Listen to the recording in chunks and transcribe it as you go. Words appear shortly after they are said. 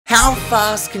How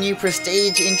fast can you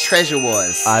prestige in Treasure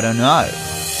Wars? I don't know.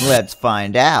 Let's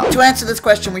find out. To answer this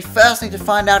question, we first need to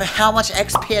find out how much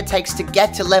XP it takes to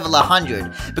get to level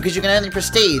 100, because you can only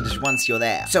prestige once you're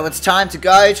there. So it's time to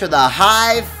go to the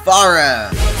Hive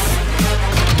forum.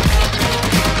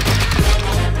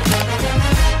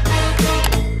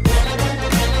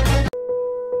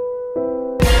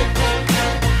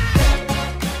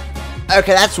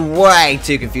 Okay, that's way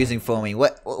too confusing for me.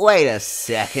 Wait a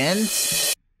second.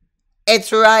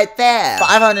 It's right there.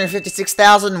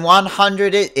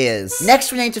 556,100 it is.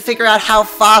 Next, we need to figure out how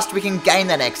fast we can gain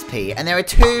that XP, and there are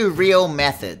two real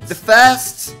methods. The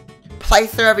first, play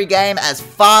through every game as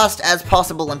fast as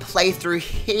possible and play through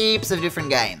heaps of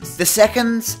different games. The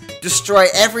second, destroy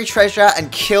every treasure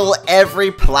and kill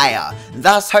every player,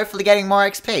 thus hopefully getting more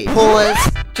XP.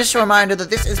 Pause. Just a reminder that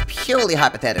this is purely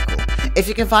hypothetical. If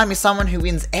you can find me someone who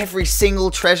wins every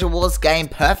single Treasure Wars game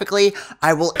perfectly,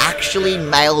 I will actually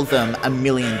mail them $1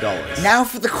 million. Now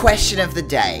for the question of the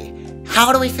day.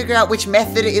 How do we figure out which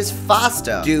method is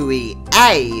faster? Do we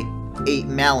A, eat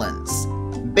melons,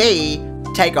 B,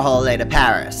 take a holiday to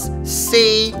Paris,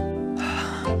 C,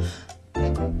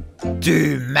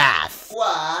 do math?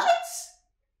 What?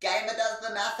 Gamer does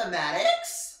the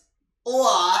mathematics?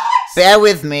 What? Bear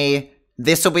with me.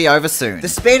 This will be over soon. The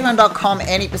speedrun.com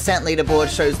any% leaderboard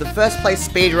shows the first place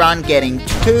speedrun getting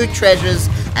 2 treasures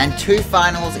and 2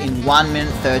 finals in 1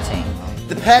 minute 13.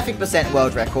 The perfect percent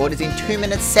world record is in 2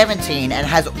 minutes 17 and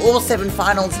has all 7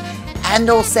 finals and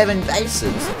all 7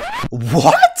 bases.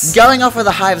 What? Going off of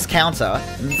the Hive's counter,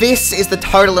 this is the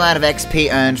total amount of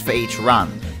XP earned for each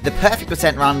run. The perfect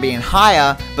percent run being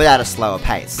higher, but at a slower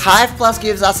pace. Hive Plus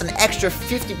gives us an extra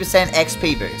 50%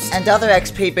 XP boost, and other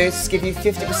XP boosts give you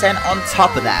 50% on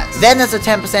top of that. Then there's a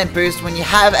 10% boost when you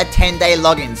have a 10-day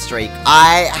login streak.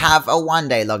 I have a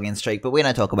 1-day login streak, but we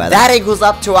don't talk about that. That equals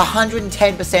up to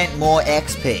 110% more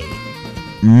XP.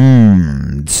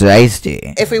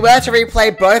 Tasty. If we were to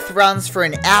replay both runs for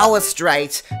an hour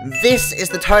straight, this is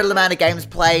the total amount of games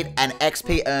played and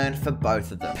XP earned for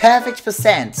both of them. Perfect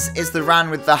percent is the run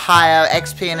with the higher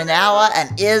XP in an hour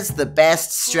and is the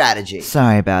best strategy.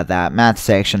 Sorry about that. Math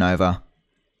section over.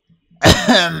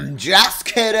 Just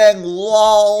kidding,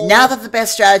 lol. Now that the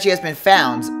best strategy has been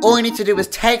found, all we need to do is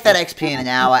take that XP in an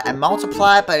hour and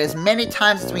multiply it by as many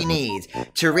times as we need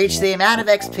to reach the amount of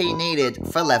XP needed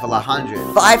for level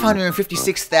 100.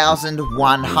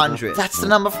 556,100. That's the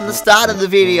number from the start of the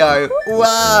video.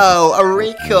 Whoa, a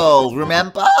recall.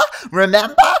 Remember?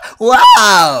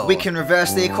 Whoa! We can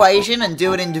reverse the equation and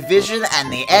do it in division,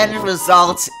 and the end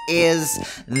result is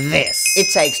this.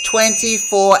 It takes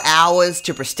 24 hours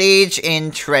to prestige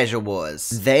in Treasure Wars.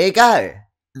 There you go.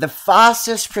 The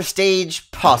fastest prestige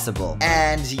possible.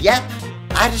 And yep,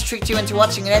 I just tricked you into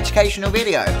watching an educational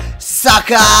video.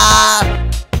 Sucker!